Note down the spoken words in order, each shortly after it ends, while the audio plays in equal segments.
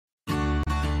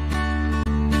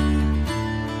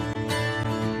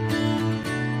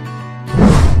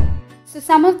So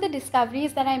some of the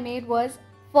discoveries that I made was,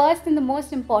 first and the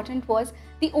most important was,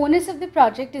 the onus of the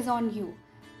project is on you.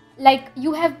 Like,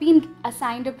 you have been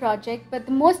assigned a project, but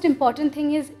the most important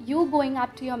thing is you going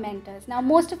up to your mentors. Now,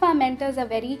 most of our mentors are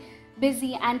very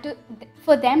busy, and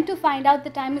for them to find out the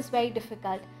time is very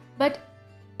difficult. But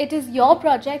it is your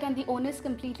project and the onus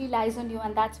completely lies on you,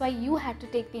 and that's why you had to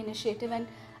take the initiative and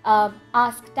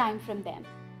ask time from them.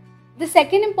 The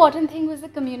second important thing was the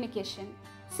communication.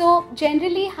 So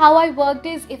generally how I worked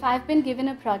is, if I've been given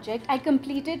a project, I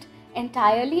complete it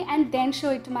entirely and then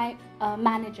show it to my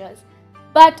managers.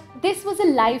 But this was a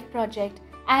live project,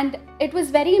 and it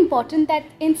was very important that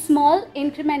in small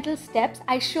incremental steps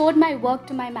I showed my work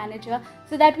to my manager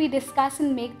so that we discuss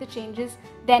and make the changes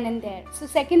then and there. So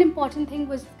second important thing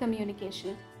was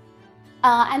communication.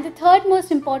 And the third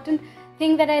most important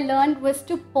thing that I learned was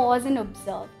to pause and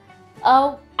observe.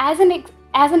 As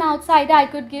an outsider, I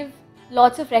could give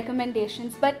lots of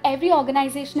recommendations, but every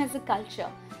organization has a culture,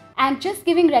 and just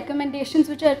giving recommendations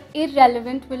which are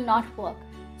irrelevant will not work.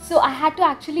 So I had to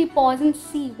actually pause and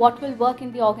see what will work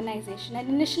in the organization, and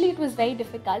initially it was very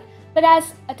difficult, but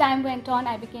as time went on,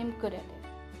 I became good at it.